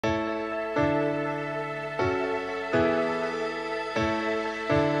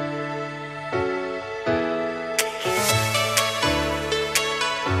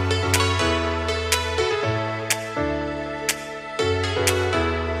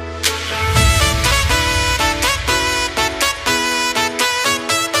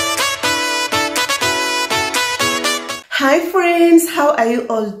friends, how are you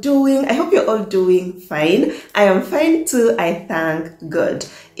all doing? I hope you're all doing fine. I am fine too, I thank God.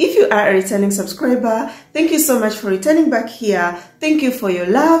 If you are a returning subscriber, thank you so much for returning back here. Thank you for your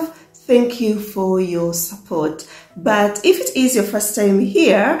love. Thank you for your support. But if it is your first time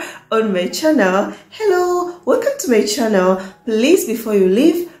here on my channel, hello, welcome to my channel. Please, before you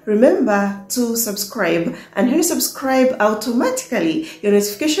leave, remember to subscribe, and when you subscribe, automatically your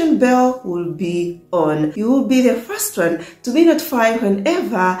notification bell will be on. You will be the first one to be notified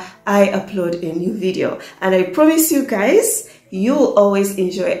whenever I upload a new video, and I promise you guys, you will always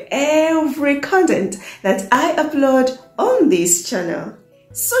enjoy every content that I upload on this channel.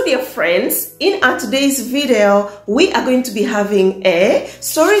 So dear friends, in our today's video, we are going to be having a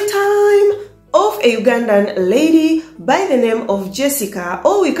story time of a Ugandan lady by the name of Jesica,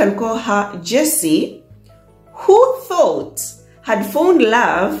 or we can call her Jessie, who thought had found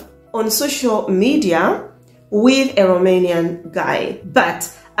love on social media with a Romanian guy.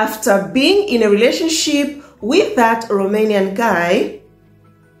 But after being in a relationship with that Romanian guy,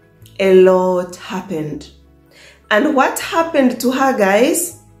 a lot happened. And what happened to her,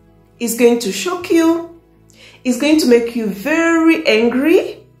 guys, is going to shock you. It's going to make you very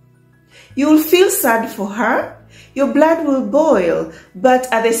angry. You'll feel sad for her. Your blood will boil.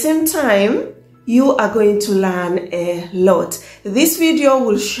 But at the same time, you are going to learn a lot. This video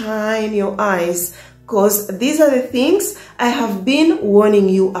will shine your eyes, because these are the things I have been warning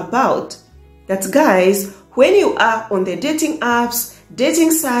you about. That, guys, when you are on the dating apps,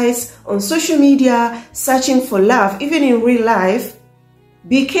 dating sites, on social media, searching for love, even in real life,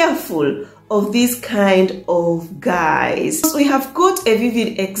 be careful of this kind of guys. We have got a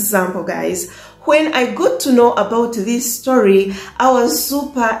vivid example, guys. When I got to know about this story, I was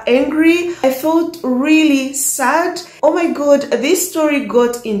super angry. I felt really sad. Oh my God, this story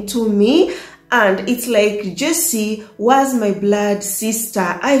got into me. And it's like Jessie was my blood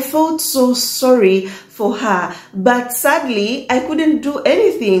sister. I felt so sorry for her. But sadly, I couldn't do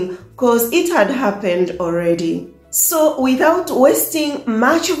anything because it had happened already. So without wasting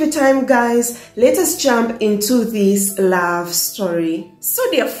much of the time, guys, let us jump into this love story. So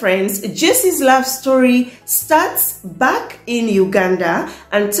dear friends, Jessie's love story starts back in Uganda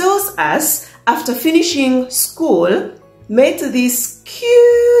and tells us after finishing school, met this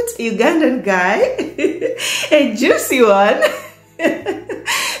cute Ugandan guy, a juicy one.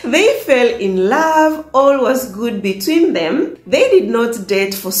 They fell in love, all was good between them. They did not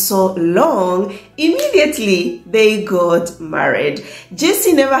date for so long. Immediately, they got married.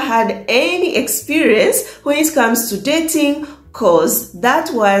 Jessie never had any experience when it comes to dating, cause that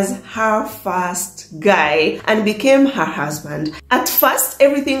was her first guy and became her husband. At first,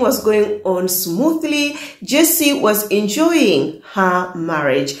 everything was going on smoothly. Jessie was enjoying her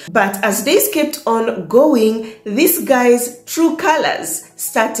marriage. But as days kept on going, this guy's true colors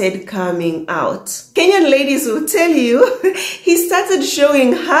started coming out. Kenyan ladies will tell you, he started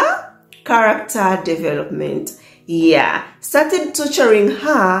showing her character development. Yeah, started torturing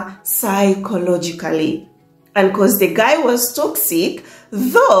her psychologically. And because the guy was toxic,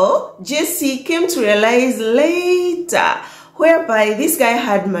 though Jessie came to realize later, whereby this guy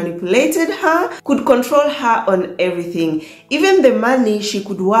had manipulated her, could control her on everything. Even the money she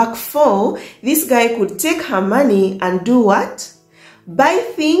could work for, this guy could take her money and do what? Buy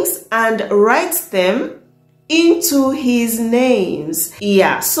things and write them into his names.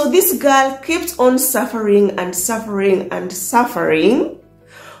 Yeah, so this girl kept on suffering and suffering and suffering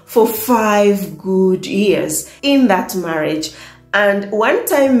for 5 good years in that marriage. And one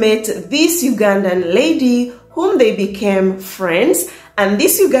time met this Ugandan lady whom they became friends, and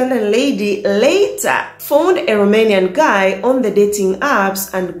this Ugandan lady later found a Romanian guy on the dating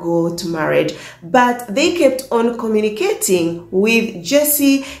apps and got married. But they kept on communicating with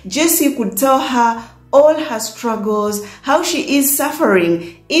Jessie. Jessie could tell her all her struggles, how she is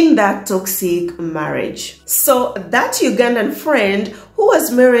suffering in that toxic marriage. So that Ugandan friend who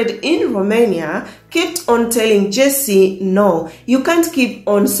was married in Romania kept on telling Jessie, no, you can't keep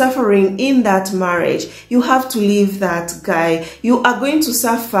on suffering in that marriage. You have to leave that guy. You are going to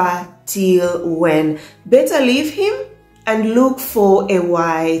suffer till when? Better leave him and look for a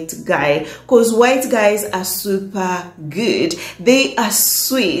white guy, because white guys are super good. They are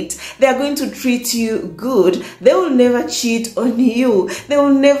sweet. They are going to treat you good. They will never cheat on you. They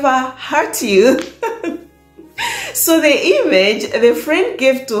will never hurt you. So the image the friend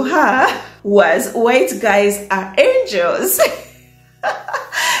gave to her was white guys are angels.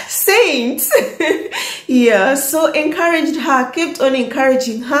 Saints. Yeah, so encouraged her, kept on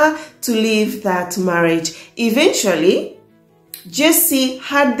encouraging her to leave that marriage. Eventually, Jessie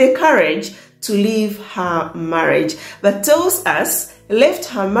had the courage to leave her marriage, but tells us left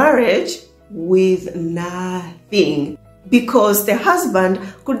her marriage with nothing because the husband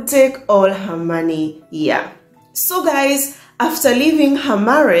could take all her money. Yeah. So guys, after leaving her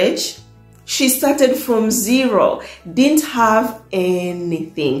marriage, she started from zero, didn't have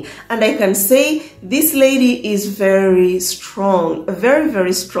anything. And I can say this lady is very strong, very,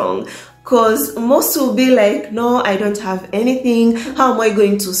 very strong. Because most will be like, no, I don't have anything. How am I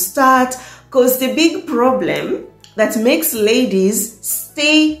going to start? Because the big problem that makes ladies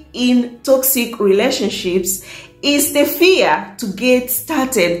stay in toxic relationships is the fear to get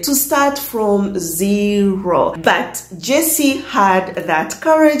started, to start from zero. But Jesi had that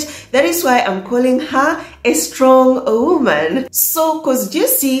courage. That is why I'm calling her a strong woman. So, because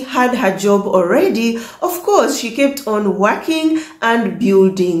Jesi had her job already, of course, she kept on working and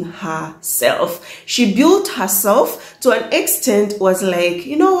building herself. She built herself to an extent, was like,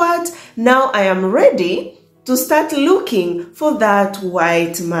 you know what? Now I am ready to start looking for that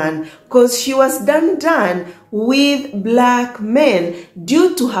white man, because she was done with black men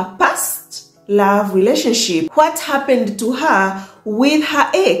due to her past love relationship. What happened to her with her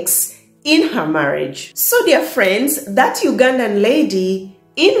ex in her marriage? So dear friends, that Ugandan lady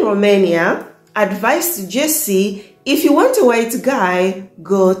in Romania advised Jesi, if you want a white guy,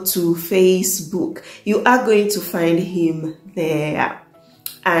 go to Facebook. You are going to find him there.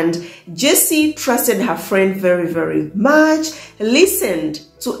 And Jesi trusted her friend very, very much, listened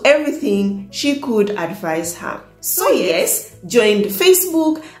to everything she could advise her. So yes, joined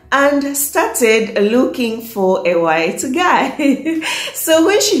Facebook and started looking for a white guy. So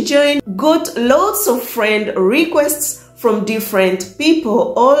when she joined, got lots of friend requests from different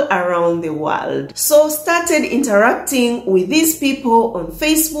people all around the world. So started interacting with these people on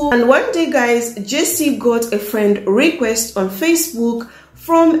Facebook. And one day, guys, Jesi got a friend request on Facebook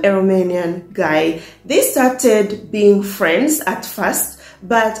from a Romanian guy. They started being friends at first,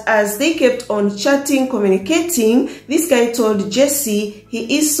 but as they kept on chatting, communicating, this guy told Jesi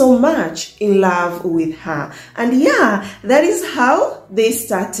he is so much in love with her. And yeah, that is how they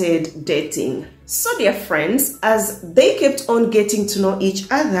started dating. So dear friends, as they kept on getting to know each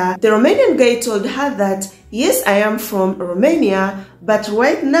other, the Romanian guy told her that, yes, I am from Romania, but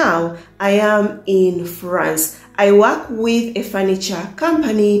right now I am in France. I work with a furniture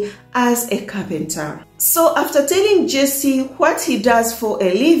company as a carpenter. So after telling Jesi what he does for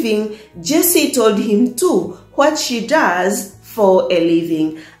a living, Jesi told him too what she does for a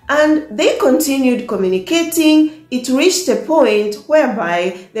living. And they continued communicating. It reached a point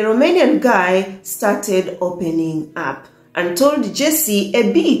whereby the Romanian guy started opening up and told Jesi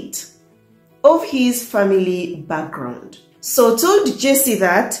a bit of his family background. So told Jesi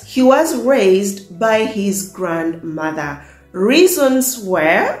that he was raised by his grandmother. Reasons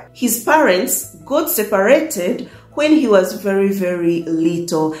were his parents got separated when he was very, very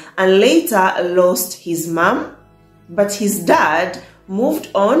little and later lost his mom, but his dad moved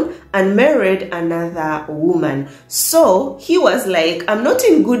on and married another woman. So he was like, I'm not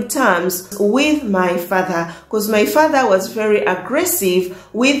in good terms with my father because my father was very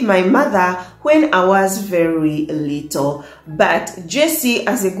aggressive with my mother when I was very little. But Jesi,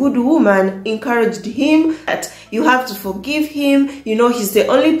 as a good woman, encouraged him that you have to forgive him. You know, he's the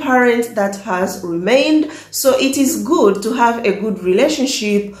only parent that has remained. So it is good to have a good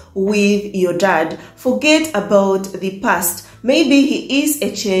relationship with your dad. Forget about the past. Maybe he is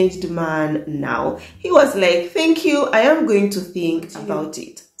a changed man now. He was like, thank you, I am going to think about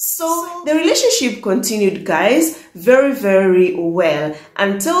it. So the relationship continued, guys, very, very well,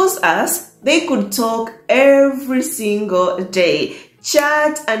 and tells us they could talk every single day,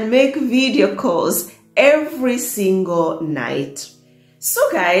 chat and make video calls every single night. So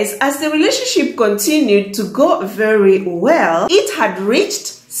guys, as the relationship continued to go very well, it had reached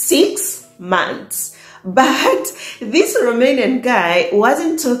 6 months. But this Romanian guy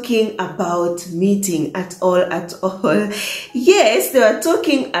wasn't talking about meeting at all. Yes, they were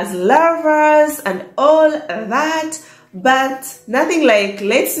talking as lovers and all that, but nothing like,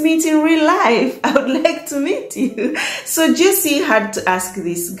 let's meet in real life. I would like to meet you. So Jesi had to ask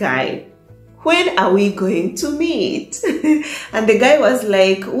this guy, when are we going to meet? And the guy was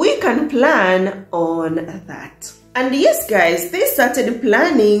like, we can plan on that. And yes, guys, they started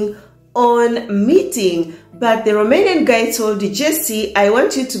planning on meeting, but the Romanian guy told Jesi, I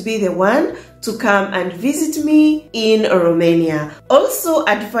want you to be the one to come and visit me in Romania. Also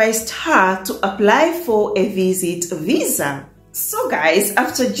advised her to apply for a visit visa. So guys,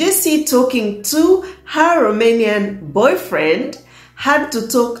 after Jesi talking to her Romanian boyfriend, had to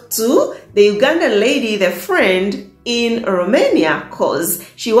talk to the Ugandan lady, the friend, in Romania because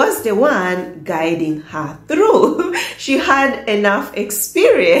she was the one guiding her through. She had enough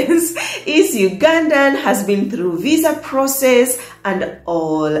experience, is Ugandan, has been through visa process and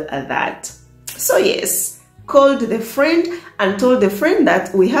all that. So yes, called the friend and told the friend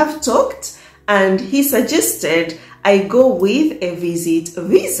that we have talked and he suggested I go with a visit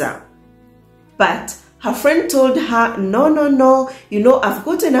visa. But her friend told her, no, I've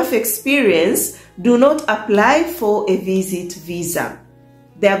got enough experience. Do not apply for a visit visa.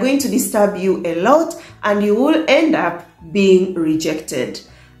 They are going to disturb you a lot and you will end up being rejected.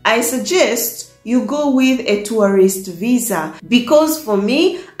 I suggest you go with a tourist visa because for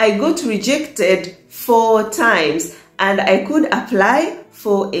me, I got rejected 4 times and I could apply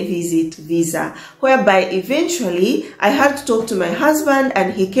for a visit visa, whereby eventually I had to talk to my husband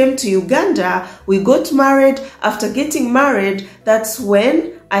and he came to Uganda. We got married. After getting married, that's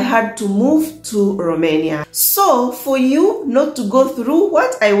when I had to move to Romania. So for you not to go through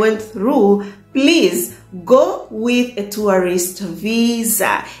what I went through, please go with a tourist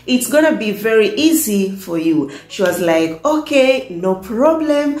visa. It's gonna be very easy for you. She was like, okay, no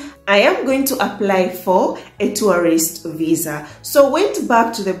problem. I am going to apply for a tourist visa. So went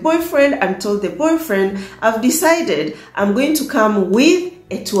back to the boyfriend and told the boyfriend, I've decided I'm going to come with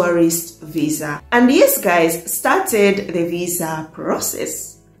a tourist visa. And yes, guys, started the visa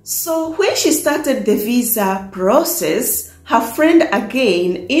process. So when she started the visa process, her friend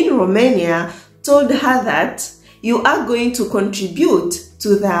again in Romania told her that you are going to contribute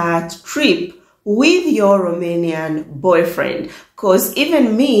to that trip with your Romanian boyfriend. Because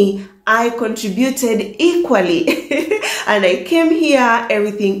even me, I contributed equally. And I came here,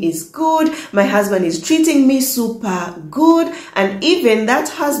 everything is good. My husband is treating me super good. And even that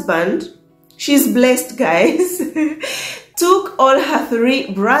husband, she's blessed, guys, took all her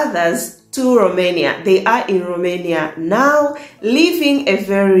 3 brothers to Romania. They are in Romania now, living a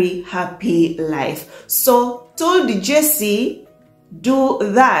very happy life. So told Jesse, do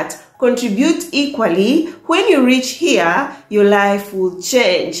that. Contribute equally. When you reach here, your life will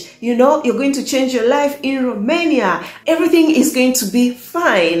change. You know, you're going to change your life in Romania. Everything is going to be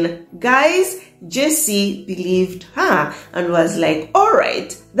fine. Guys, Jesse believed her and was like, all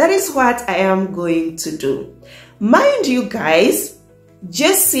right, that is what I am going to do. Mind you, guys,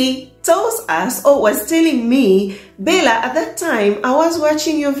 Jesse tells us, or was telling me, Bella, at that time, I was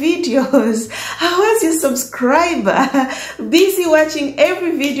watching your videos. I was your subscriber, busy watching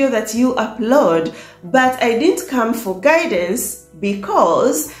every video that you upload. But I didn't come for guidance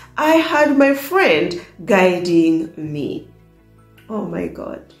because I had my friend guiding me. Oh my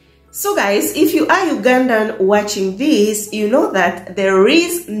God. So guys, if you are Ugandan watching this, you know that there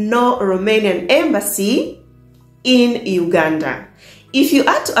is no Romanian embassy in Uganda. If you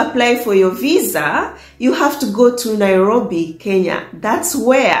are to apply for your visa, you have to go to Nairobi, Kenya. That's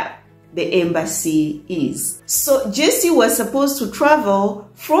where the embassy is. So Jessie was supposed to travel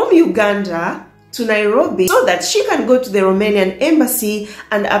from Uganda to Nairobi so that she can go to the Romanian embassy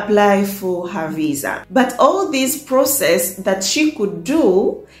and apply for her visa. But all this process that she could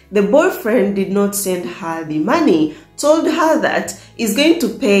do, the boyfriend did not send her the money, told her that he's going to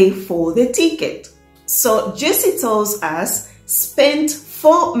pay for the ticket. So Jessie tells us, spent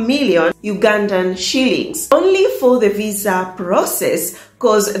 4 million Ugandan shillings only for the visa process,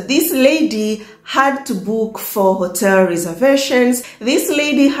 because this lady had to book for hotel reservations, this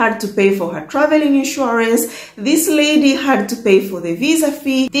lady had to pay for her traveling insurance, this lady had to pay for the visa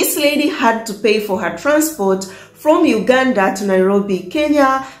fee, this lady had to pay for her transport from Uganda to Nairobi,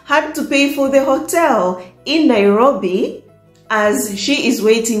 Kenya, had to pay for the hotel in Nairobi as she is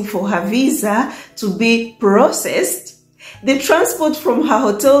waiting for her visa to be processed. The transport from her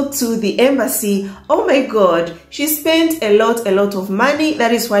hotel to the embassy, oh my God, she spent a lot of money.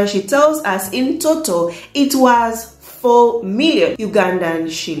 That is why she tells us in total it was 4 million Ugandan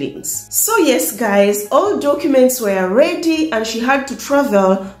shillings. So yes, guys, all documents were ready and she had to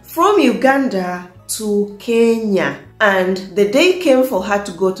travel from Uganda to Kenya. And the day came for her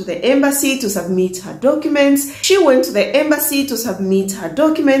to go to the embassy to submit her documents. She went to the embassy to submit her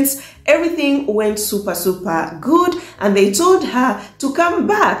documents. Everything went super good, and they told her to come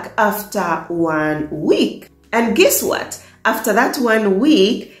back after 1 week. And guess what? After that 1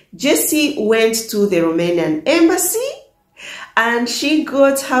 week, Jessie went to the Romanian embassy and she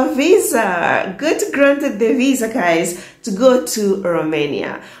got her visa, got granted the visa, guys, to go to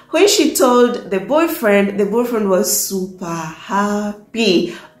Romania. When she told the boyfriend was super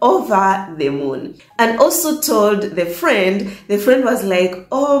happy, over the moon, and also told the friend was like,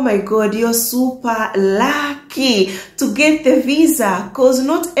 oh my god, you're super lucky to get the visa, because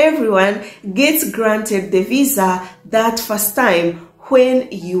not everyone gets granted the visa that first time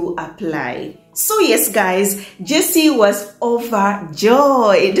when you apply. So yes, guys, Jessie was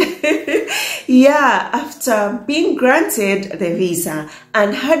overjoyed. Yeah, after being granted the visa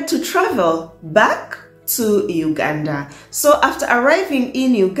and had to travel back to Uganda. So after arriving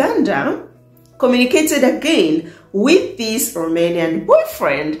in Uganda, communicated again with this Romanian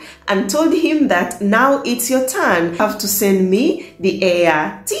boyfriend and told him that now it's your turn, you have to send me the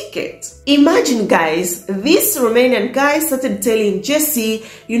air ticket. Imagine, guys, this Romanian guy started telling Jessie,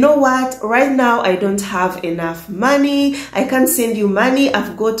 you know what, right now I don't have enough money, I can't send you money,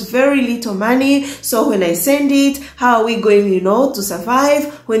 I've got very little money, so when I send it, how are we going, to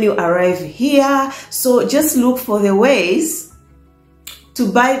survive when you arrive here? So just look for the ways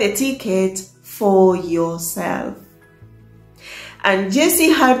to buy the ticket for yourself. And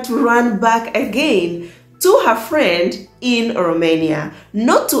Jessie had to run back again to her friend in Romania,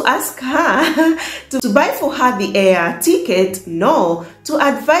 not to ask her to buy for her the air ticket, no, to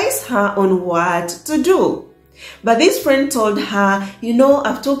advise her on what to do. But this friend told her,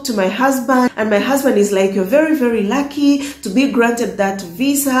 I've talked to my husband, and my husband is like, you're very, very lucky to be granted that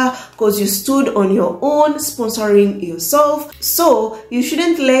visa because you stood on your own, sponsoring yourself. So you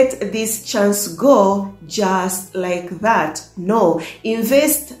shouldn't let this chance go just like that. No,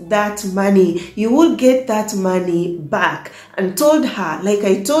 invest that money. You will get that money back. And told her, like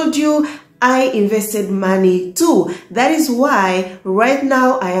I told you, I invested money too. That is why right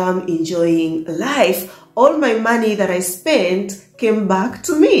now I am enjoying life. All my money that I spent came back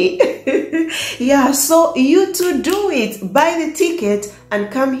to me. Yeah, so you too do it. Buy the ticket and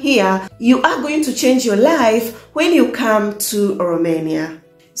come here. You are going to change your life when you come to Romania.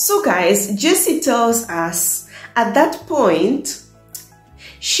 So guys, Jessie tells us at that point,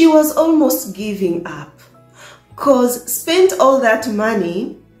 she was almost giving up because spent all that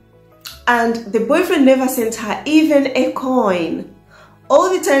money and the boyfriend never sent her even a coin. All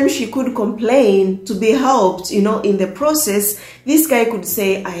the time she could complain to be helped, in the process, this guy could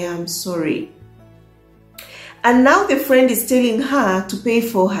say, I am sorry. And now the friend is telling her to pay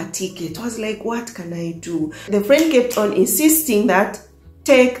for her ticket. I was like, what can I do? The friend kept on insisting that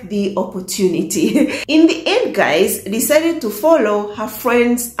take the opportunity. In the end, guys, decided to follow her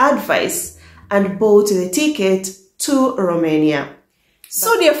friend's advice and bought the ticket to Romania.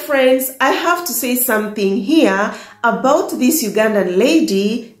 So dear friends, I have to say something here about this Ugandan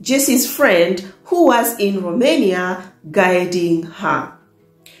lady, Jessie's friend, who was in Romania guiding her.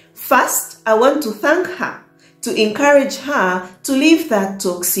 First, I want to thank her, to encourage her to leave that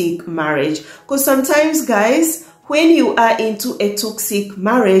toxic marriage. Because sometimes, guys, when you are into a toxic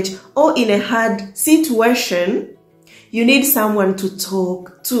marriage or in a hard situation, you need someone to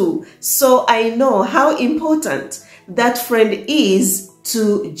talk to. So I know how important that friend is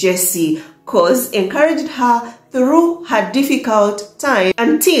to Jessie, because encouraged her through her difficult time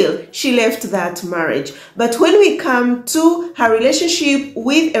until she left that marriage. But when we come to her relationship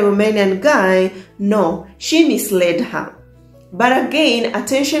with a Romanian guy, no, she misled her. But again,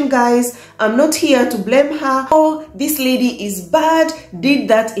 attention guys, I'm not here to blame her. Oh, this lady is bad, did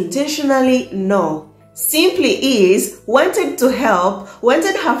that intentionally. No. Simply is wanted to help,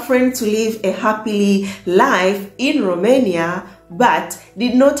 wanted her friend to live a happily life in Romania, but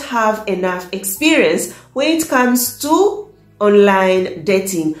did not have enough experience when it comes to online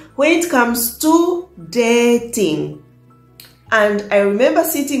dating, when it comes to dating. And I remember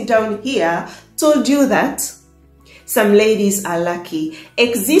sitting down here, told you that some ladies are lucky.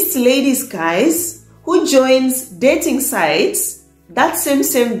 Exist ladies, guys, who joins dating sites. That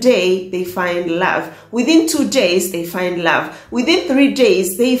same day, they find love. Within 2 days, they find love. Within 3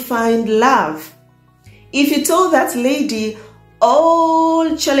 days, they find love. If you told that lady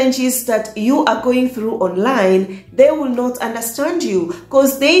all challenges that you are going through online, they will not understand you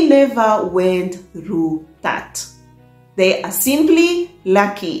because they never went through that. They are simply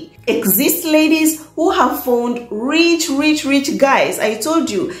lucky. Exist ladies who have found rich guys. I told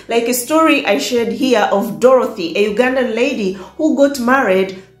you, like a story I shared here of Dorothy, a Ugandan lady who got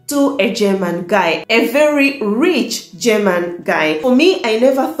married to a German guy, a very rich German guy. For me, I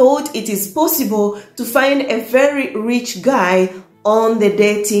never thought it is possible to find a very rich guy on the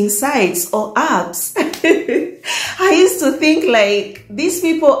dating sites or apps. I used to think like, these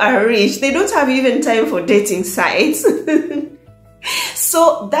people are rich, they don't have even time for dating sites.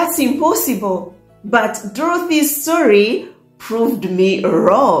 So that's impossible. But Dorothy's story proved me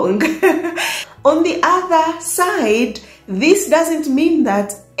wrong. On the other side, this doesn't mean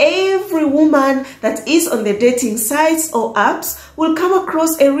that every woman that is on the dating sites or apps will come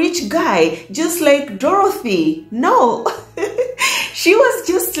across a rich guy just like Dorothy. No, she was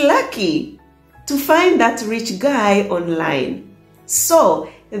just lucky to find that rich guy online. So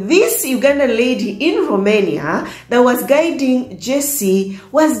this Ugandan lady in Romania that was guiding Jessie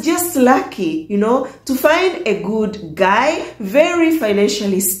was just lucky, to find a good guy, very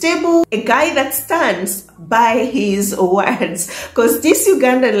financially stable, a guy that stands by his words. Because this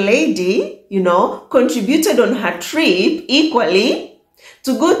Ugandan lady, contributed on her trip equally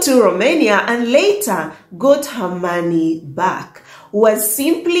to go to Romania and later got her money back. Was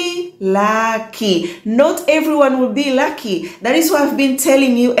simply lucky. Not everyone will be lucky. That is why I've been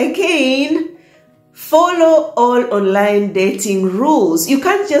telling you again, follow all online dating rules. You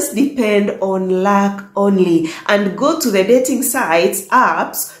can't just depend on luck only and go to the dating sites,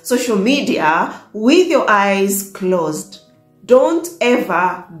 apps, social media with your eyes closed. Don't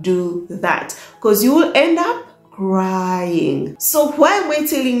ever do that because you will end up crying. So why am I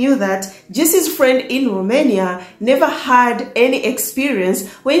telling you that Jessie's friend in Romania never had any experience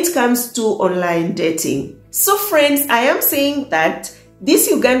when it comes to online dating? So friends, I am saying that this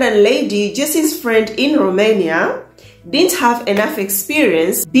Ugandan lady, Jessie's friend in Romania, didn't have enough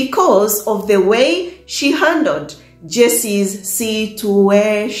experience because of the way she handled Jessie's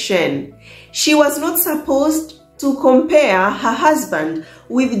situation. She was not supposed to compare her husband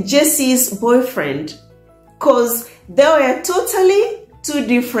with Jessie's boyfriend, because they were totally two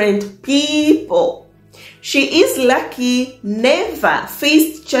different people. She is lucky never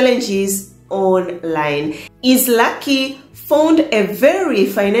faced challenges online. Is lucky found a very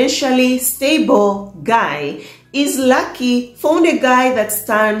financially stable guy. Is lucky found a guy that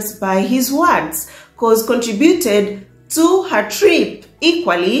stands by his words, because contributed to her trip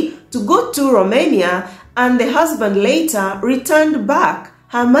equally to go to Romania, and the husband later returned back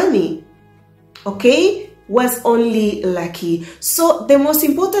her money. Okay? Was only lucky. So the most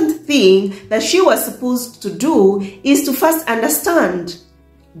important thing that she was supposed to do is to first understand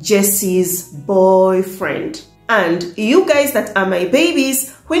Jessie's boyfriend. And you guys that are my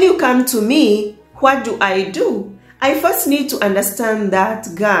babies, when you come to me, what do? I first need to understand that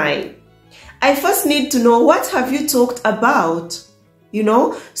guy. I first need to know what have you talked about,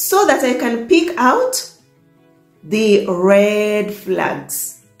 so that I can pick out the red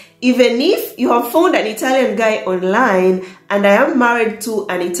flags. Even if you have found an Italian guy online and I am married to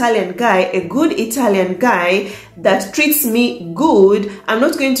an Italian guy, a good Italian guy that treats me good, I'm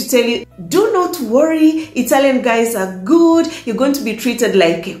not going to tell you, do not worry, Italian guys are good, you're going to be treated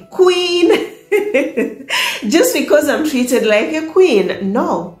like a queen. Just because I'm treated like a queen.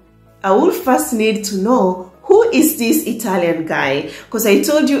 No, I will first need to know who is this Italian guy, because I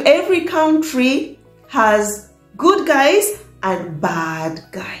told you every country has good guys and bad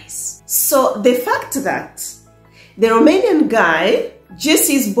guys. So the fact that the Romanian guy,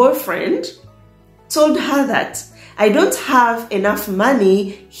 Jessie's boyfriend, told her that I don't have enough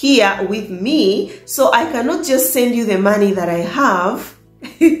money here with me, so I cannot just send you the money that I have.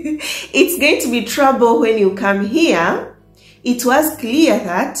 It's going to be trouble when you come here. It was clear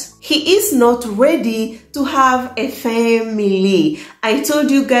that he is not ready to have a family. I told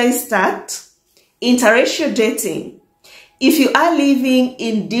you guys that interracial dating, if you are living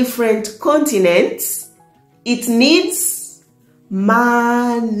in different continents, it needs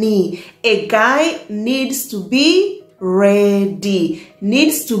money. A guy needs to be ready,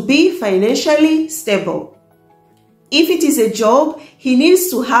 needs to be financially stable. If it is a job, he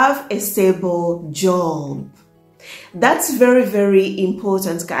needs to have a stable job. That's very, very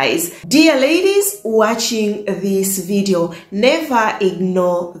important, guys. Dear ladies watching this video, never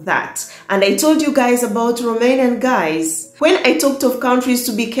ignore that. And I told you guys about Romanian guys. When I talked of countries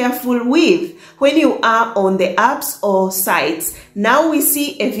to be careful with, when you are on the apps or sites, now we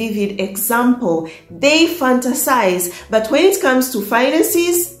see a vivid example. They fantasize, but when it comes to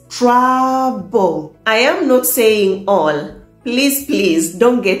finances, trouble. I am not saying all. Please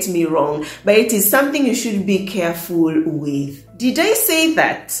don't get me wrong, but it is something you should be careful with. Did I say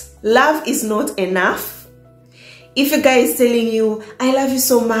that love is not enough? If a guy is telling you, I love you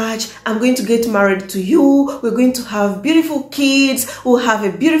so much, I'm going to get married to you, we're going to have beautiful kids, we'll have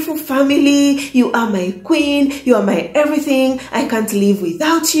a beautiful family, you are my queen, you are my everything, I can't live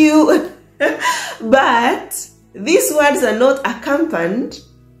without you. But these words are not accompanied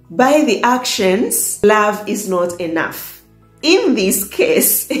by the actions, love is not enough. in this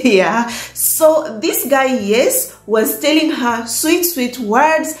case. Yeah, so this guy, yes, was telling her sweet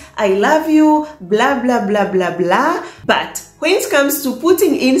words, I love you, blah blah blah blah blah, but when it comes to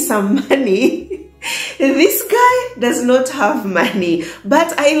putting in some money, this guy does not have money.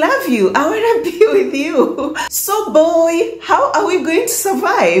 But I love you, I want to be with you. So boy, how are we going to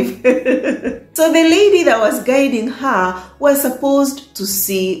survive? So the lady that was guiding her was supposed to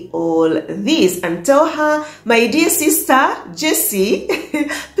see all this and tell her, my dear sister Jessie,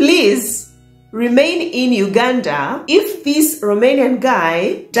 please remain in Uganda. If this Romanian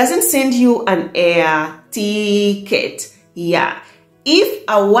guy doesn't send you an air ticket, yeah. If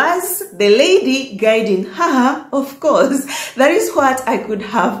I was the lady guiding her, of course, that is what I could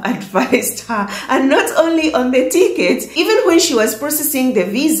have advised her. And not only on the ticket, even when she was processing the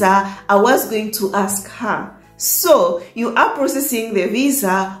visa, I was going to ask her, so you are processing the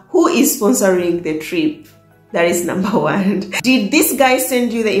visa, who is sponsoring the trip? That is number one. Did this guy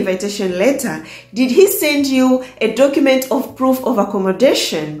send you the invitation letter? Did he send you a document of proof of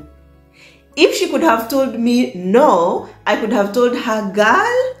accommodation? If she could have told me no, I could have told her,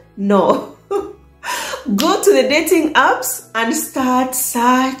 girl, no. Go to the dating apps and start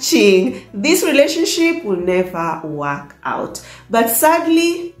searching. This relationship will never work out. But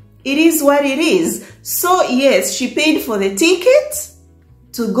sadly, it is what it is. So yes, she paid for the ticket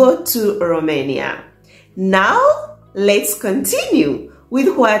to go to Romania. Now, let's continue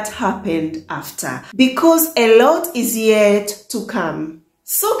with what happened after, because a lot is yet to come.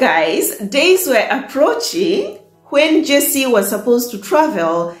 So guys, days were approaching when Jessie was supposed to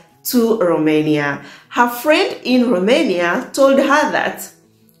travel to Romania. Her friend in Romania told her that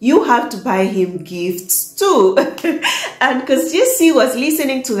you have to buy him gifts too. And because Jessie was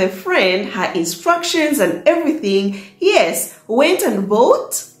listening to the friend, her instructions and everything, yes, went and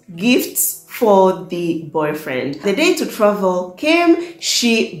bought gifts for the boyfriend. The day to travel came,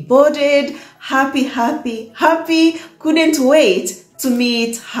 she boarded, happy, couldn't wait to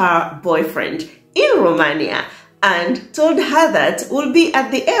meet her boyfriend in Romania, and told her that we'll be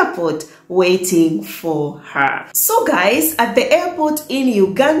at the airport waiting for her. So guys, at the airport in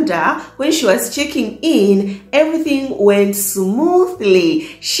Uganda, when she was checking in, everything went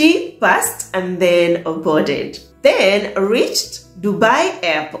smoothly. She passed and then boarded. Then reached Dubai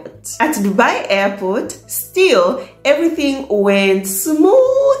airport. At Dubai airport, still everything went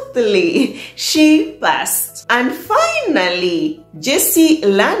smoothly. She passed. And finally, Jessie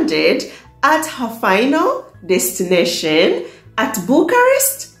landed at her final destination at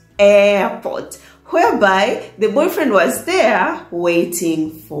Bucharest airport, whereby the boyfriend was there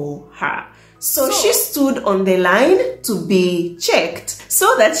waiting for her. So she stood on the line to be checked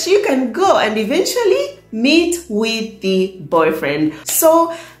so that she can go and eventually meet with the boyfriend.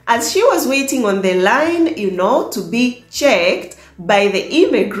 So as she was waiting on the line, you know, to be checked by the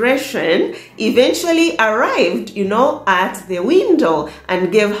immigration, eventually arrived, you know, at the window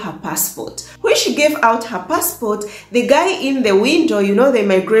and gave her passport. When she gave out her passport, the guy in the window, you know, the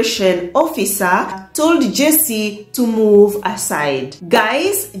immigration officer, told Jessie to move aside.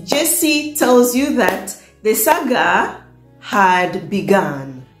 Guys, Jessie tells you that the saga had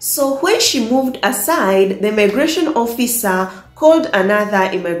begun. So when she moved aside, the immigration officer called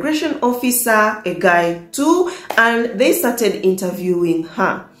another immigration officer, a guy too, and they started interviewing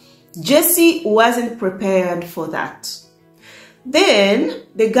her. Jessie wasn't prepared for that. Then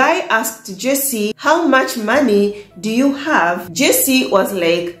the guy asked Jessie, how much money do you have? Jessie was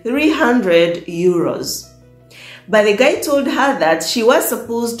like 300 euros. But the guy told her that she was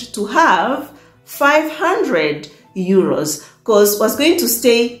supposed to have 500 euros because was going to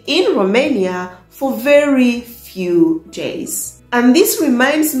stay in Romania for very few days. And this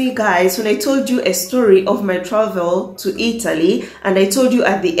reminds me, guys, when I told you a story of my travel to Italy, and I told you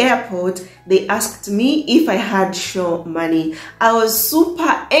at the airport, they asked me if I had show money. I was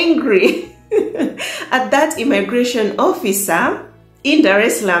super angry at that immigration officer in Dar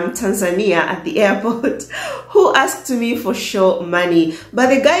es Salaam, Tanzania, at the airport, who asked me for show money. But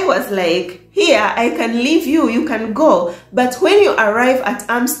the guy was like, here, I can leave you, you can go. But when you arrive at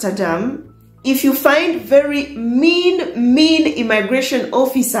Amsterdam, if you find very mean immigration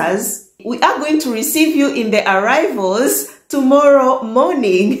officers, we are going to receive you in the arrivals tomorrow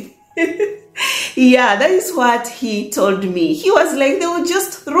morning. Yeah, that is what he told me. He was like, they will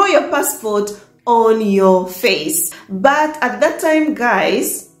just throw your passport on your face. But at that time,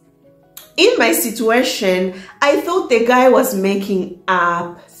 guys, in my situation, I thought the guy was making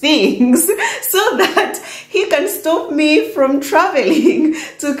up things so that he can stop me from traveling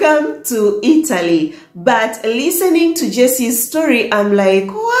to come to Italy. But listening to Jessie's story, I'm like,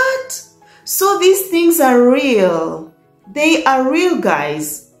 what? So these things are real. they are real,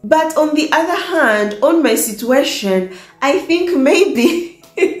 guys. But on the other hand, on my situation, I think maybe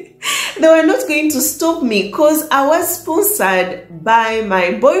they were not going to stop me because I was sponsored by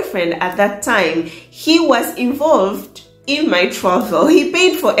my boyfriend at that time. He was involved in my travel. He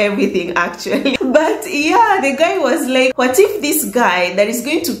paid for everything actually. But yeah, the guy was like, what if this guy that is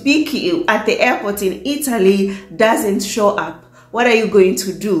going to pick you at the airport in Italy doesn't show up? What are you going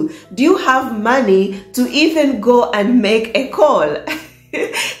to do? Do you have money to even go and make a call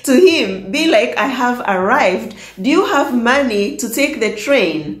to him? Be like, I have arrived. Do you have money to take the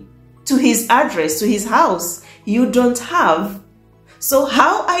train to his address, to his house? You don't have. So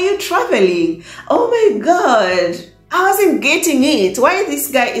how are you traveling? Oh my God. I wasn't getting it. Why this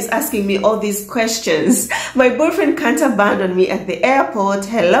guy is asking me all these questions? My boyfriend can't abandon me at the airport.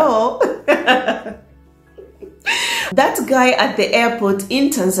 Hello? That guy at the airport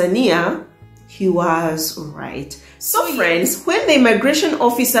in Tanzania, he was right. So friends, when the immigration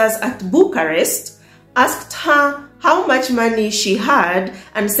officers at Bucharest asked her how much money she had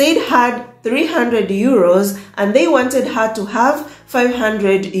and said had 300 euros and they wanted her to have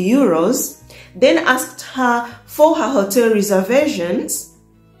 500 euros, then asked her for her hotel reservations.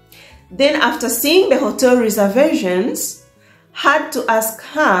 Then after seeing the hotel reservations, had to ask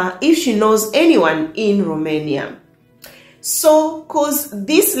her if she knows anyone in Romania. So, cause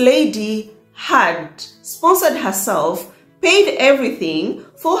this lady had sponsored herself, paid everything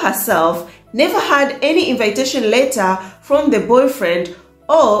for herself, never had any invitation letter from the boyfriend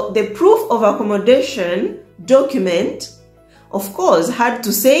or the proof of accommodation document, of course, had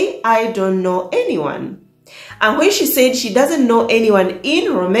to say, I don't know anyone. And when she said she doesn't know anyone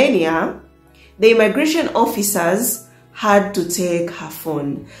in Romania, the immigration officers had to take her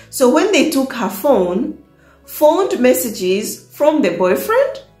phone. So when they took her phone, found messages from the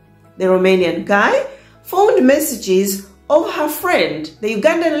boyfriend, the Romanian guy, found messages of her friend, the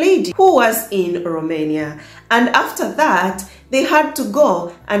Ugandan lady who was in Romania. And after that, they had to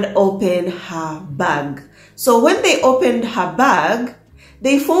go and open her bag. So when they opened her bag,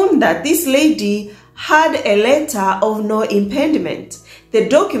 they found that this lady had a letter of no impediment, the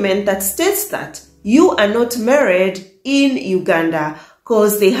document that states that you are not married in Uganda,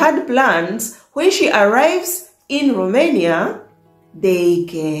 because they had plans when she arrives in Romania, they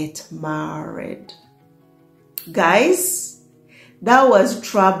get married. Guys, that was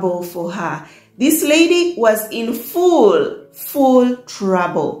trouble for her. This lady was in full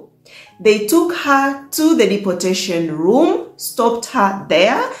trouble. They took her to the deportation room, stopped her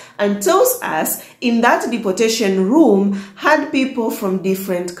there, and tells us in that deportation room had people from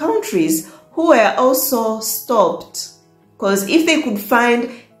different countries who were also stopped. Because if they could find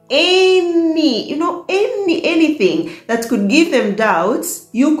anything that could give them doubts,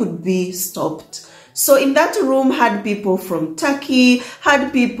 you could be stopped. So in that room had people from Turkey,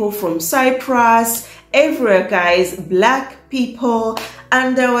 had people from Cyprus, everywhere, guys, black people.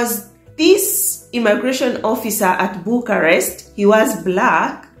 And there was this immigration officer at Bucharest, he was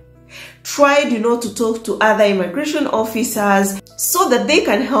black, tried, to talk to other immigration officers so that they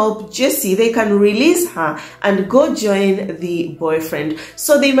can help Jessie, they can release her and go join the boyfriend.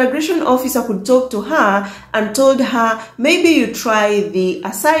 So the immigration officer could talk to her and told her, maybe you try the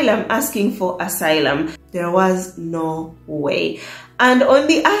asylum, asking for asylum. There was no way. And on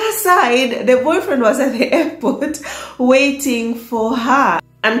the other side, the boyfriend was at the airport waiting for her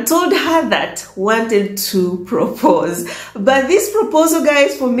and told her that wanted to propose. But this proposal,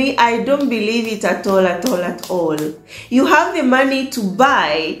 guys, for me, I don't believe it at all. You have the money to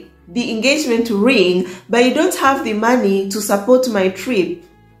buy the engagement ring, but you don't have the money to support my trip.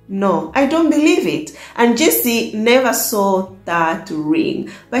 No, I don't believe it. And Jessie never saw that ring,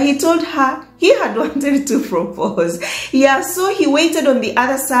 but he told her he had wanted to propose. Yeah, so he waited on the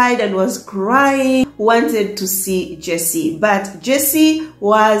other side and was crying, wanted to see Jessie, but Jessie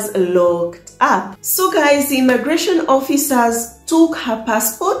was locked up. So guys, the immigration officers took her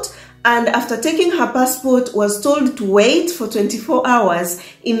passport, and after taking her passport was told to wait for 24 hours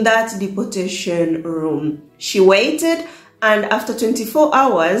in that deportation room. She waited, and after 24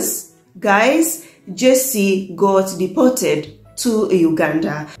 hours, guys, Jessie got deported to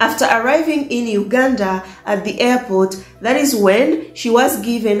Uganda. After arriving in Uganda at the airport, that is when she was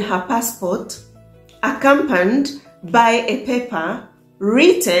given her passport, accompanied by a paper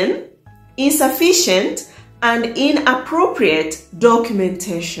written insufficient and inappropriate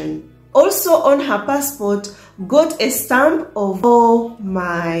documentation. Also on her passport, got a stamp of, oh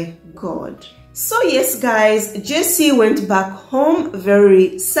my God. So yes, guys, Jessie went back home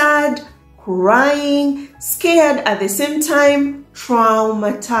very sad, crying, scared at the same time,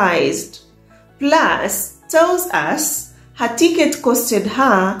 traumatized. Plus, tells us her ticket costed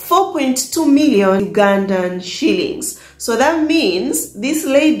her 4.2 million Ugandan shillings. So that means this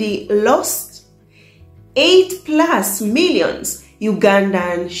lady lost 8+ millions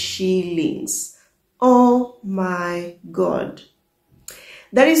Ugandan shillings. Oh my God.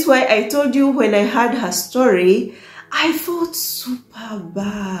 That is why I told you when I heard her story, I felt super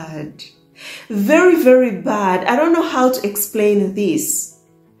bad. Very, very bad. I don't know how to explain this.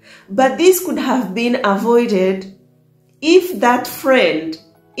 But this could have been avoided if that friend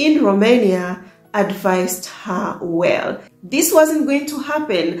in Romania advised her well. This wasn't going to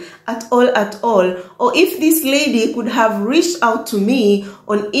happen at all. Or if this lady could have reached out to me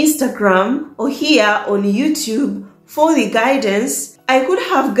on Instagram or here on YouTube for the guidance, I could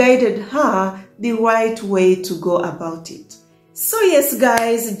have guided her the right way to go about it. So yes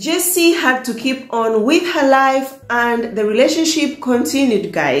guys, Jessie had to keep on with her life and the relationship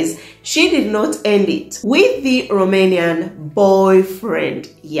continued, guys. She did not end it with the Romanian boyfriend.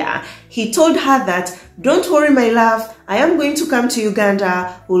 Yeah, he told her that, don't worry my love, I am going to come to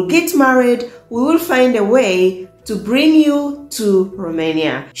Uganda, we'll get married, we will find a way to bring you to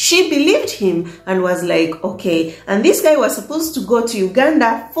Romania. She believed him and was like, okay. And this guy was supposed to go to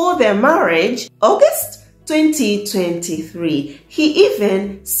Uganda for their marriage, August 2023. He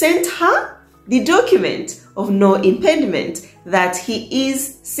even sent her the document of no impediment that he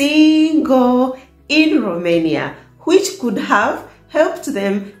is single in Romania, which could have helped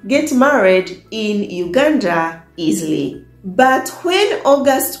them get married in Uganda easily. But when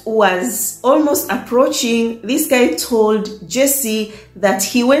August was almost approaching, this guy told Jessie that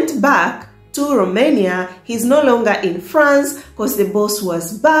he went back to Romania. He's no longer in France because the boss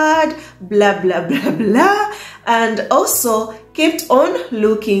was bad, blah, blah, blah, blah. And also kept on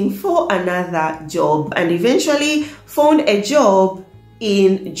looking for another job and eventually found a job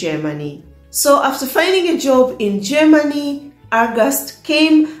in Germany. So after finding a job in Germany, August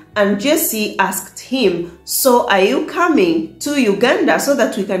came and Jessie asked him, so are you coming to Uganda so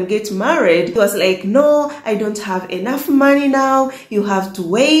that we can get married? He was like, no, I don't have enough money now. You have to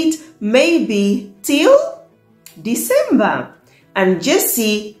wait maybe till December. And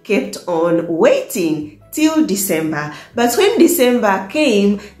Jessie kept on waiting till December. But when December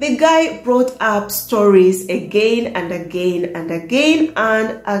came, the guy brought up stories again and again and again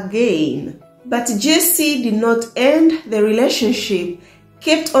and again. But Jessie did not end the relationship,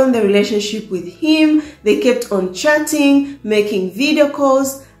 kept on the relationship with him. They kept on chatting, making video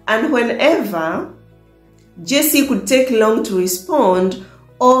calls, and whenever Jessie could take long to respond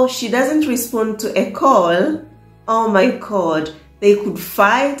or she doesn't respond to a call, oh my God, they could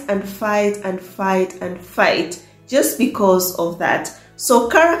fight and fight and fight and fight just because of that. So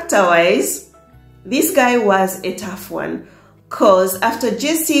character-wise, this guy was a tough one, because after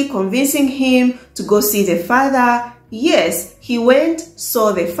Jessie convincing him to go see the father, yes, he went,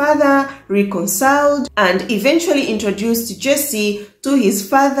 saw the father, reconciled, and eventually introduced Jessie to his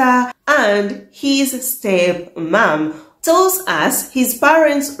father and his stepmom. Tells us his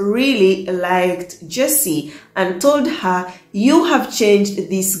parents really liked Jessie and told her, you have changed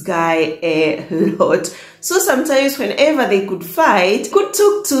this guy a lot. So sometimes whenever they could fight, could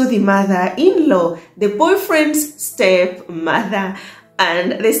talk to the mother-in-law, the boyfriend's stepmother.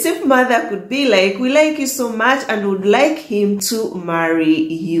 And the stepmother could be like, we like you so much and would like him to marry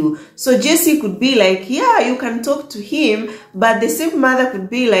you. So Jessie could be like, yeah, you can talk to him. But the stepmother could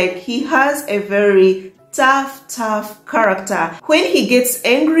be like, he has a very tough character. When he gets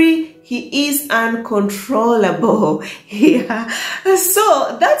angry, he is uncontrollable. Yeah.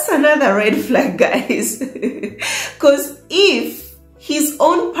 So that's another red flag, guys. Because if his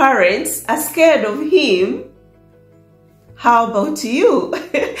own parents are scared of him, how about you?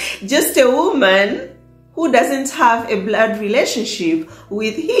 Just a woman who doesn't have a blood relationship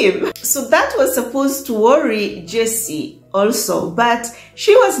with him. So that was supposed to worry Jessie also, but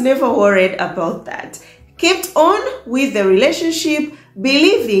she was never worried about that. Kept on with the relationship,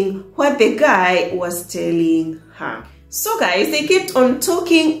 believing what the guy was telling her. So guys, they kept on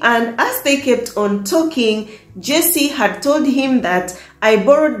talking, and as they kept on talking, Jessie had told him that I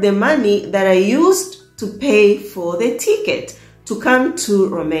borrowed the money that I used to pay for the ticket to come to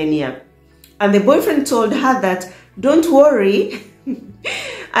Romania. And the boyfriend told her that, don't worry,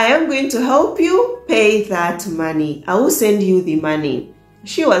 I am going to help you pay that money. I will send you the money.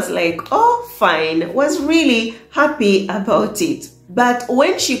 She was like, oh, fine, was really happy about it. But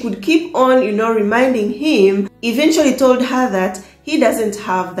when she could keep on, reminding him, eventually told her that he doesn't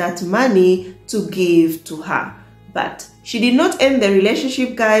have that money to give to her. But she did not end the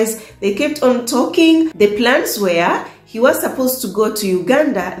relationship, guys. They kept on talking. The plans were he was supposed to go to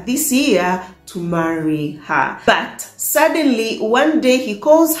Uganda this year to marry her. But suddenly one day he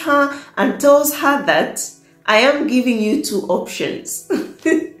calls her and tells her that I am giving you two options.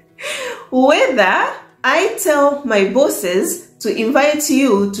 Whether I tell my bosses to invite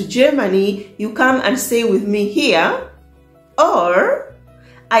you to Germany, you come and stay with me here, or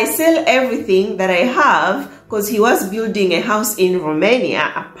I sell everything that I have, because he was building a house in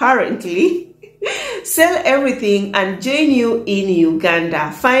Romania apparently, sell everything and join you in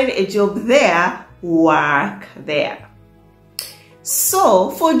Uganda, find a job there, work there. So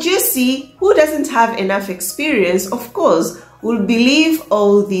for Jesse, who doesn't have enough experience, of course, will believe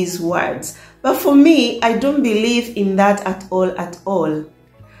all these words. But for me, I don't believe in that at all.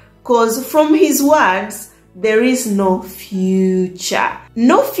 Because from his words, there is no future.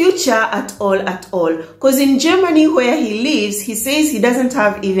 No future at all. Because in Germany where he lives, he says he doesn't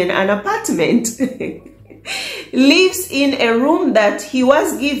have even an apartment. Lives in a room that he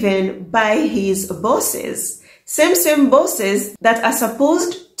was given by his bosses. Same bosses that are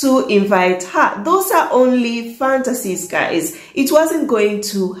supposed to invite her. Those are only fantasies, guys. It wasn't going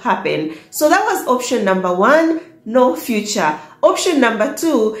to happen. So that was option number one, no future. Option number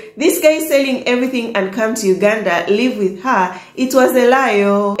two, this guy selling everything and come to Uganda, live with her. It was a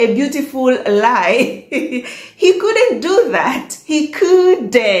lie, a beautiful lie. He couldn't do that. He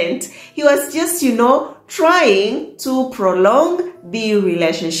couldn't. He was just, trying to prolong the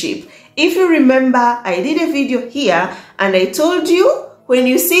relationship. If you remember, I did a video here and I told you, when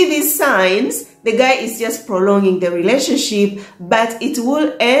you see these signs, the guy is just prolonging the relationship, but it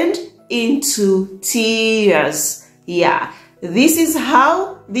will end into tears. Yeah, this is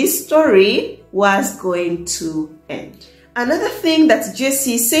how this story was going to end. Another thing that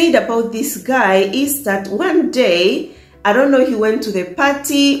Jesse said about this guy is that one day, I don't know, he went to the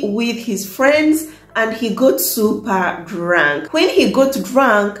party with his friends and he got super drunk. When he got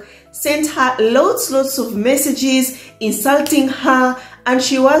drunk, sent her lots of messages insulting her, and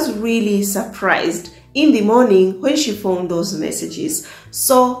she was really surprised in the morning when she found those messages.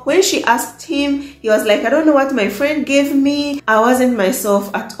 So when she asked him, he was like, I don't know what my friend gave me. I wasn't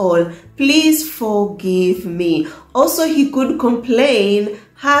myself at all. Please forgive me. Also, he could complain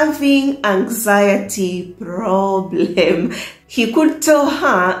having anxiety problem. He could tell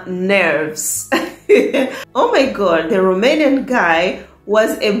her nerves. Oh my God, the Romanian guy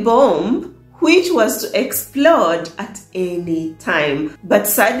was a bomb which was to explode at any time. But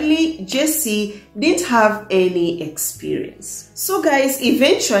sadly, Jesse didn't have any experience. So guys,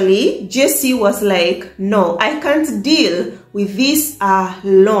 eventually, Jesse was like, no, I can't deal with this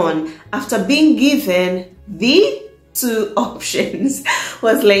alone. After being given the two options,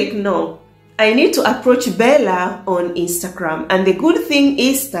 was like, no, I need to approach Bella on Instagram. And the good thing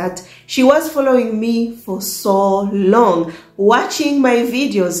is that she was following me for so long, watching my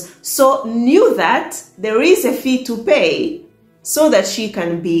videos, so knew that there is a fee to pay so that she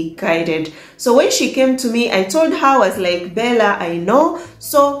can be guided. So when she came to me, I told her, I was like, Bella, I know.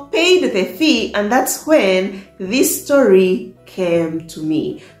 So paid the fee, and that's when this story came to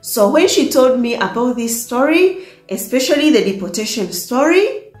me. So when she told me about this story, especially the deportation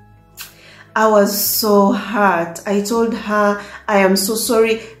story, I was so hurt. I told her, I am so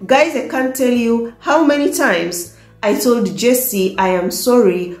sorry. Guys, I can't tell you how many times I told Jesse, I am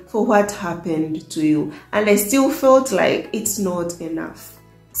sorry for what happened to you. And I still felt like it's not enough.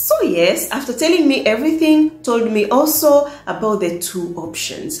 So yes, after telling me everything, told me also about the two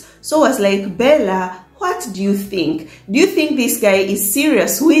options. So I was like, Bella, what do you think? Do you think this guy is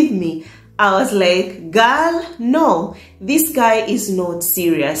serious with me? I was like, girl, no, this guy is not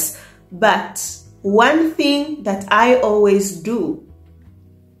serious. But one thing that I always do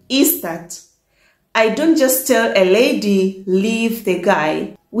is that I don't just tell a lady, leave the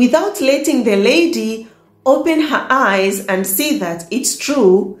guy, without letting the lady open her eyes and see that it's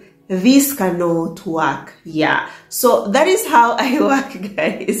true, this cannot work. Yeah, so that is how I work,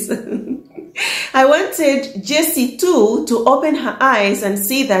 guys. I wanted Jessie too to open her eyes and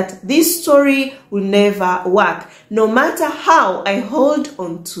see that this story will never work, no matter how I hold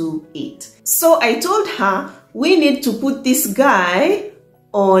on to it. So I told her we need to put this guy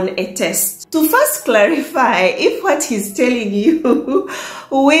on a test to first clarify if what he's telling you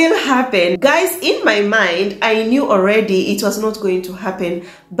will happen. Guys, in my mind, I knew already it was not going to happen,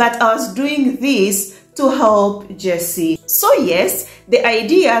 but I was doing this to help Jessie. So yes, the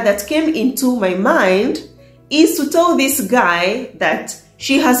idea that came into my mind is to tell this guy that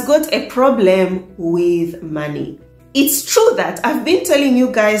she has got a problem with money. It's true that I've been telling you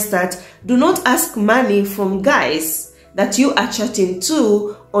guys that do not ask money from guys that you are chatting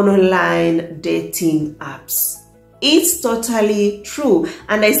to on online dating apps. It's totally true,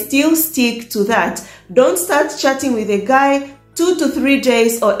 and I still stick to that. Don't start chatting with a guy 2 to 3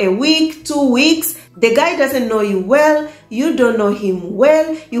 days or a week, 2 weeks. The guy doesn't know you well, you don't know him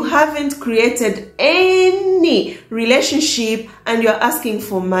well, you haven't created any relationship, and you're asking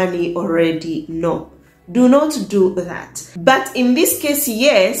for money already. No, do not do that. But in this case,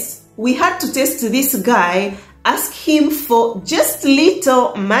 yes, we had to test this guy, ask him for just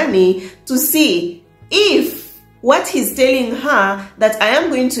little money to see if what he's telling her, that I am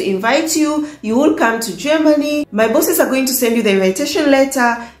going to invite you, you will come to Germany, my bosses are going to send you the invitation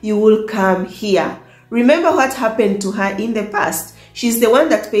letter, you will come here. Remember what happened to her in the past. She's the one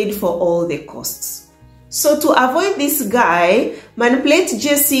that paid for all the costs. So to avoid this guy, manipulate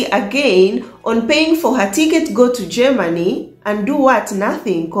Jessie again on paying for her ticket to go to Germany and do what?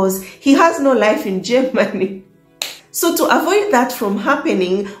 Nothing, because he has no life in Germany. So to avoid that from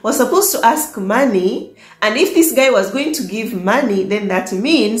happening, was supposed to ask money, and if this guy was going to give money, then that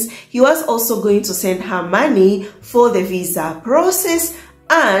means he was also going to send her money for the visa process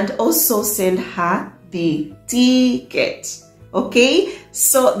and also send her the ticket. Okay,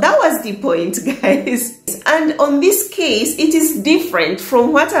 so that was the point, guys. And on this case, it is different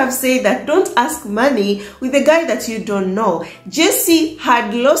from what I've said, that don't ask money with a guy that you don't know. Jessie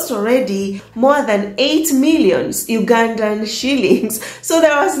had lost already more than 8 million Ugandan shillings. So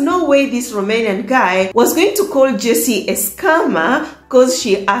there was no way this Romanian guy was going to call Jessie a scammer because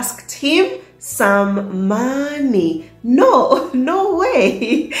she asked him some money. No, no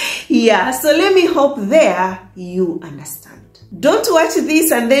way. Yeah, so let me hope there you understand. Don't watch this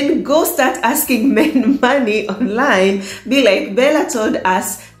and then go start asking men money online. Be like Bella told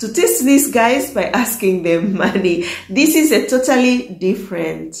us to test these guys by asking them money. This is a totally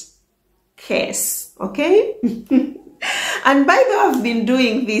different case, okay? And by the way, I've been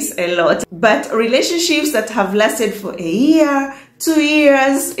doing this a lot, but relationships that have lasted for a year, 2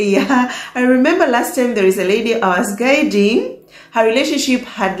 years, yeah. I remember last time there is a lady I was guiding, her relationship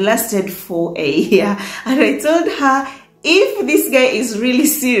had lasted for a year, and I told her, if this guy is really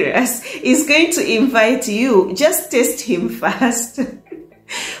serious, he's going to invite you, just test him first. We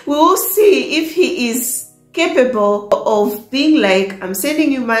will see if he is capable of being like, I'm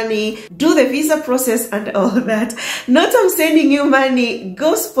sending you money, do the visa process and all that. Not I'm sending you money,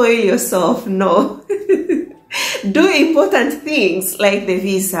 go spoil yourself. No. Do important things like the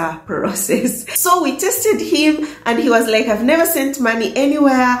visa process. So we tested him and he was like, I've never sent money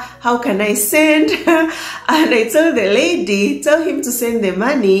anywhere. How can I send? And I told the lady, tell him to send the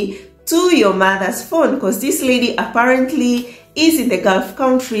money to your mother's phone, because this lady apparently is in the Gulf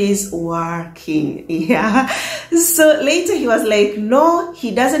countries working. Yeah. So later he was like, no,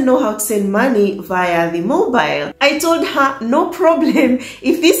 he doesn't know how to send money via the mobile. I told her, no problem.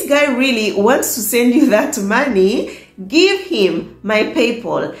 If this guy really wants to send you that money, give him my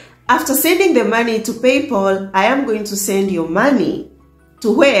PayPal. After sending the money to PayPal, I am going to send your money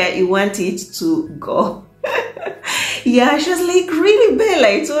to where you want it to go. Yeah, she was like, really, Bella?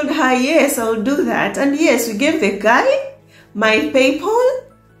 I told her, yes, I'll do that. And yes, we gave the guy my PayPal.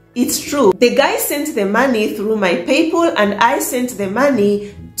 It's true. The guy sent the money through my PayPal and I sent the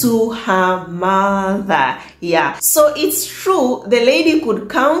money to her mother. Yeah. So it's true. The lady could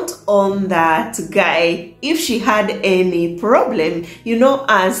count on that guy if she had any problem, you know,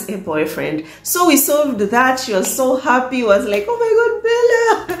 as a boyfriend. So we solved that. She was so happy. Was like, oh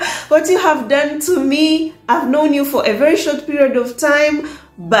my God, Bella, what you have done to me. I've known you for a very short period of time,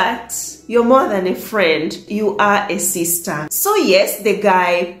 but you're more than a friend, you are a sister. So yes, the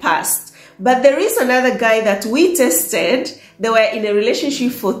guy passed. But there is another guy that we tested. They were in a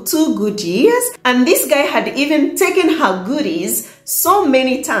relationship for 2 good years. And this guy had even taken her goodies so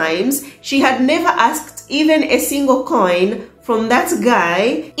many times. She had never asked even a single coin from that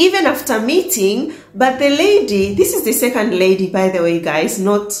guy, even after meeting. But the lady, this is the second lady, by the way, guys,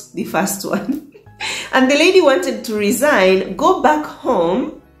 not the first one. And the lady wanted to resign, go back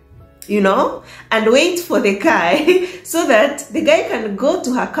home, you know, and wait for the guy so that the guy can go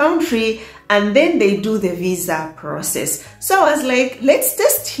to her country and then they do the visa process. So I was like, let's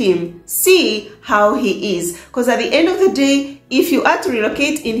test him, see how he is. Because at the end of the day, if you are to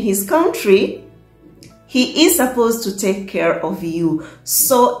relocate in his country, he is supposed to take care of you.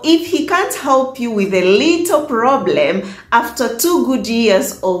 So if he can't help you with a little problem after 2 good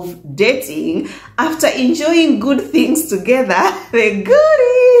years of dating, after enjoying good things together, the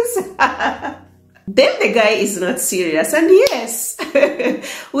goodies, then the guy is not serious. And yes,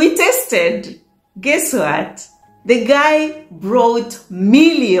 we tested. Guess what? The guy brought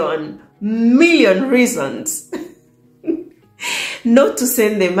million reasons not to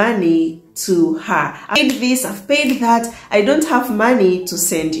send the money to her. I paid this, I've paid that, I don't have money to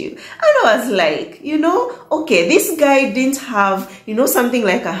send you. And I was like, you know, okay, this guy didn't have, you know, something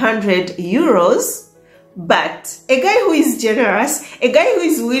like 100 euros, but a guy who is generous, a guy who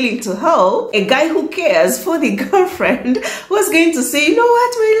is willing to help, a guy who cares for the girlfriend was going to say, you know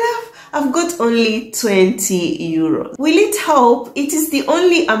what, my love, I've got only 20 euros. Will it help? It is the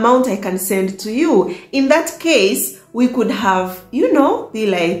only amount I can send to you. In that case, we could have, you know, be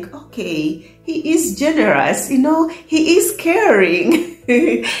like, okay, he is generous, you know, he is caring.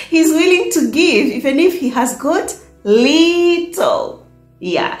 He's willing to give, even if he has got little.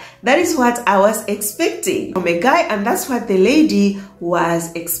 Yeah, that is what I was expecting from a guy, and that's what the lady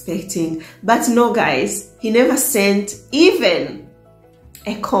was expecting. But no, guys, he never sent even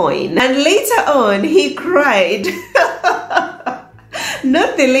a coin. And later on, he cried.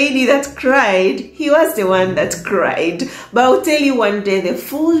 Not the lady that cried, he was the one that cried. But I'll tell you one day the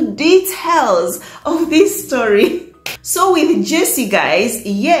full details of this story. So with Jesse, guys,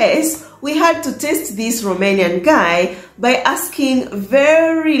 yes, we had to test this Romanian guy by asking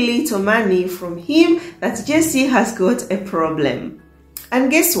very little money from him that Jesse has got a problem.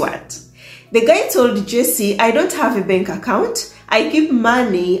 And guess what? The guy told Jesse, I don't have a bank account. I keep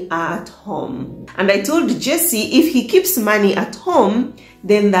money at home. And I told Jesse, if he keeps money at home,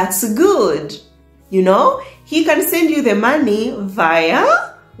 then that's good. You know, he can send you the money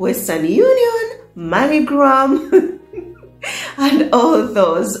via Western Union, MoneyGram, and all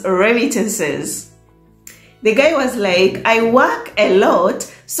those remittances. The guy was like, I work a lot,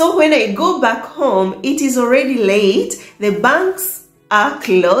 so when I go back home, it is already late. The banks are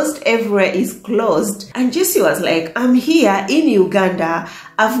closed, everywhere is closed. And Jesse was like, I'm here in Uganda.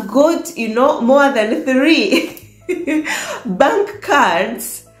 I've got, you know, more than 3 bank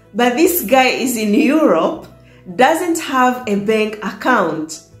cards, but this guy is in Europe, doesn't have a bank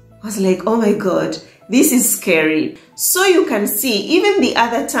account. I was like, oh my God, this is scary. So you can see, even the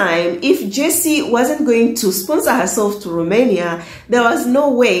other time, if Jesse wasn't going to sponsor herself to Romania, there was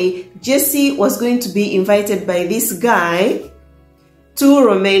no way Jesse was going to be invited by this guy to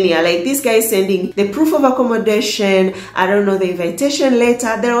Romania. Like, this guy sending the proof of accommodation, I don't know, the invitation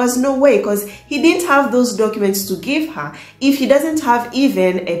letter. There was no way, because he didn't have those documents to give her if he doesn't have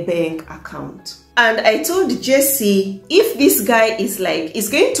even a bank account. And I told Jesse, if this guy is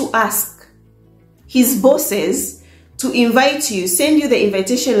going to ask his bosses to invite you, send you the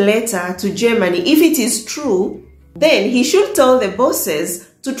invitation letter to Germany, if it is true, then he should tell the bosses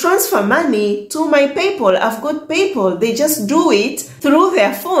to transfer money to my PayPal. I've got PayPal. They just do it through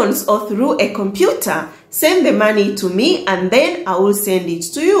their phones or through a computer. Send the money to me and then I will send it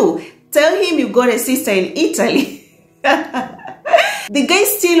to you. Tell him you got a sister in Italy. The guy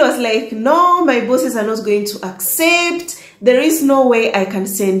still was like, no, my bosses are not going to accept. There is no way I can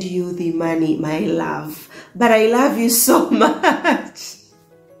send you the money, my love. But I love you so much.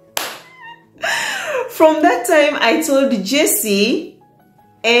 From that time, I told Jesse,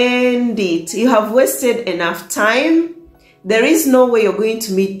 end it. You have wasted enough time. There is no way you're going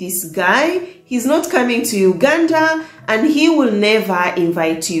to meet this guy. He's not coming to Uganda and he will never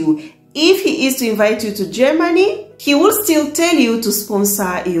invite you. If he is to invite you to Germany, he will still tell you to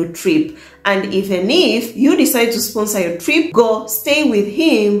sponsor your trip. And even if you decide to sponsor your trip, go stay with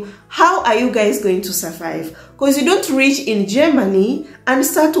him. How are you guys going to survive? Because you don't reach in Germany and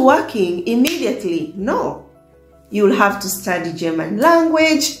start working immediately. No. You'll have to study German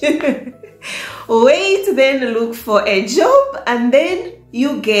language. Wait, then look for a job, and then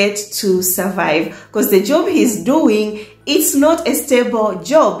you get to survive. Because the job he's doing, it's not a stable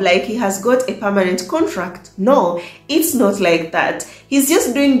job, like he has got a permanent contract. No, it's not like that. He's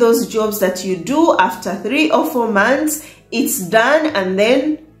just doing those jobs that you do after 3 or 4 months. It's done, and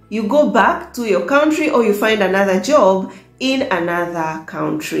then you go back to your country or you find another job in another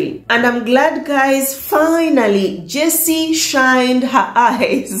country. And I'm glad, guys, finally Jessie shined her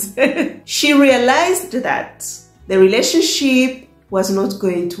eyes. She realized that the relationship was not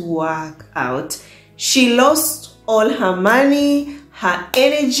going to work out. She lost all her money, her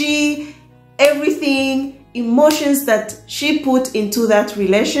energy, everything, emotions that she put into that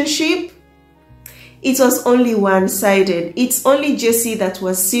relationship. It was only one-sided. It's only Jessie that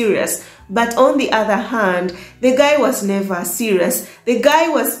was serious. But on the other hand, the guy was never serious. The guy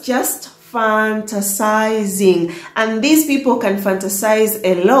was just fantasizing. And these people can fantasize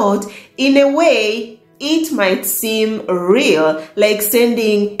a lot. In a way, it might seem real. Like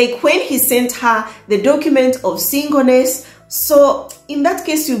when he sent her the document of singleness. So in that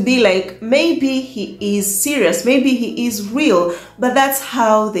case, you'll be like, maybe he is serious. Maybe he is real. But that's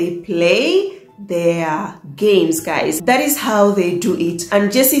how they play their games, guys. That is how they do it.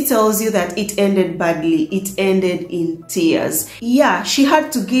 And Jessie tells you that it ended badly. It ended in tears. Yeah, she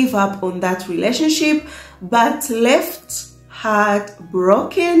had to give up on that relationship, but left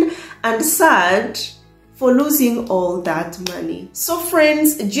heartbroken and sad for losing all that money. So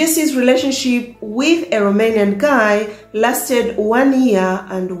friends, Jessie's relationship with a Romanian guy lasted 1 year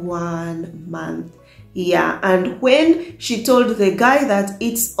and 1 month. Yeah, and when she told the guy that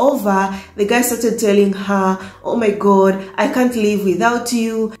it's over, the guy started telling her, oh my God, I can't live without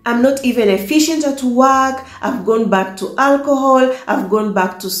you. I'm not even efficient at work. I've gone back to alcohol. I've gone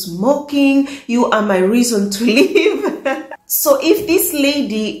back to smoking. You are my reason to live. So if this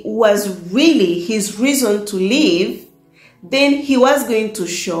lady was really his reason to live, then he was going to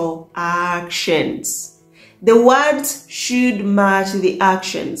show actions. The words should match the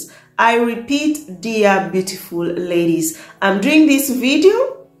actions. I repeat, dear beautiful ladies, I'm doing this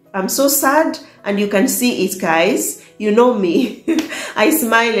video. I'm so sad, and you can see it, guys. You know me. I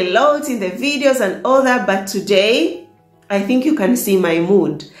smile a lot in the videos and all that, but today, I think you can see my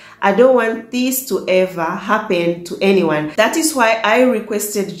mood. I don't want this to ever happen to anyone. That is why I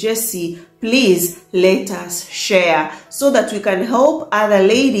requested Jessie, please let us share so that we can help other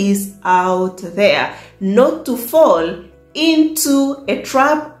ladies out there not to fall into a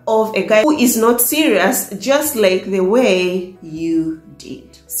trap of a guy who is not serious, just like the way you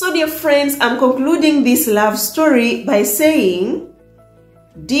did. So dear friends, I'm concluding this love story by saying,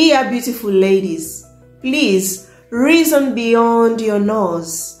 dear beautiful ladies, please reason beyond your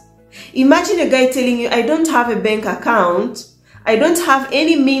nose. Imagine a guy telling you, I don't have a bank account, I don't have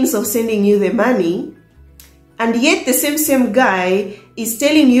any means of sending you the money, and yet the same guy is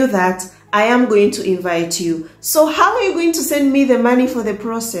telling you that I am going to invite you. So how are you going to send me the money for the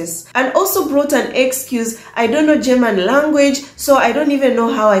process? And also brought an excuse, I don't know German language, so I don't even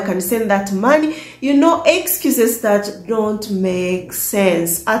know how I can send that money. You know, excuses that don't make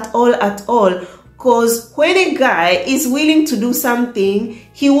sense at all. Because when a guy is willing to do something,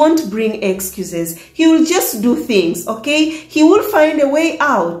 he won't bring excuses. He will just do things, okay? He will find a way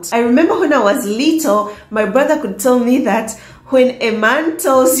out. I remember when I was little, my brother could tell me that when a man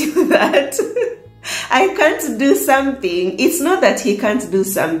tells you that I can't do something, it's not that he can't do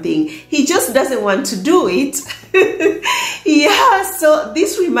something. He just doesn't want to do it. Yeah, so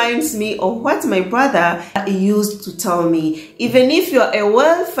this reminds me of what my brother used to tell me. Even if you're a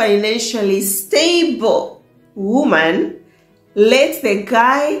well financially stable woman, let the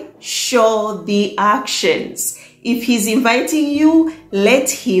guy show the actions. If he's inviting you, let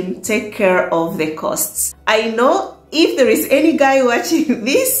him take care of the costs. I know if there is any guy watching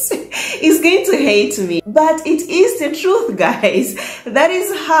this, he's going to hate me. But it is the truth, guys. That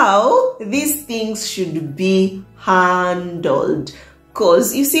is how these things should be handled.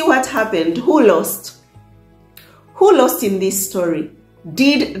 Because you see what happened. Who lost? Who lost in this story?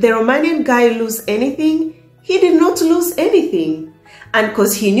 Did the Romanian guy lose anything? He did not lose anything. And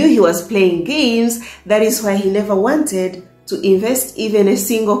because he knew he was playing games, that is why he never wanted to invest even a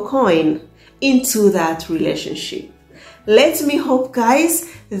single coin into that relationship. Let me hope, guys,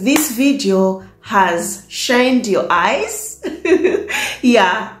 this video has shined your eyes.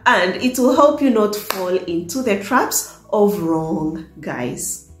 Yeah, and it will help you not fall into the traps of wrong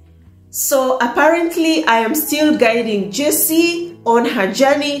guys. So apparently I am still guiding Jessie on her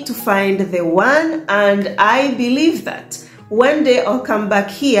journey to find the one, and I believe that one day I'll come back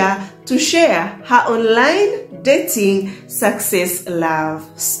here to share her online dating success love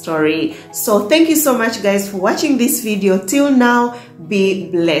story. So thank you so much, guys, for watching this video till now. Be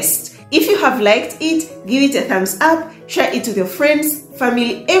blessed. If you have liked it, give it a thumbs up, share it with your friends,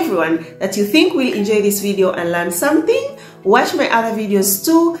 family, everyone that you think will enjoy this video and learn something. Watch my other videos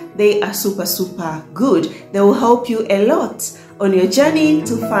too. They are super good. They will help you a lot on your journey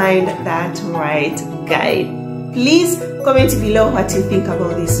to find that right guy. Please comment below what you think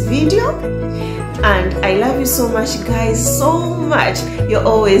about this video. And I love you so much, guys, so much. You're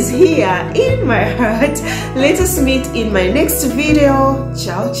always here in my heart. Let us meet in my next video.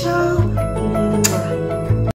 Ciao, ciao.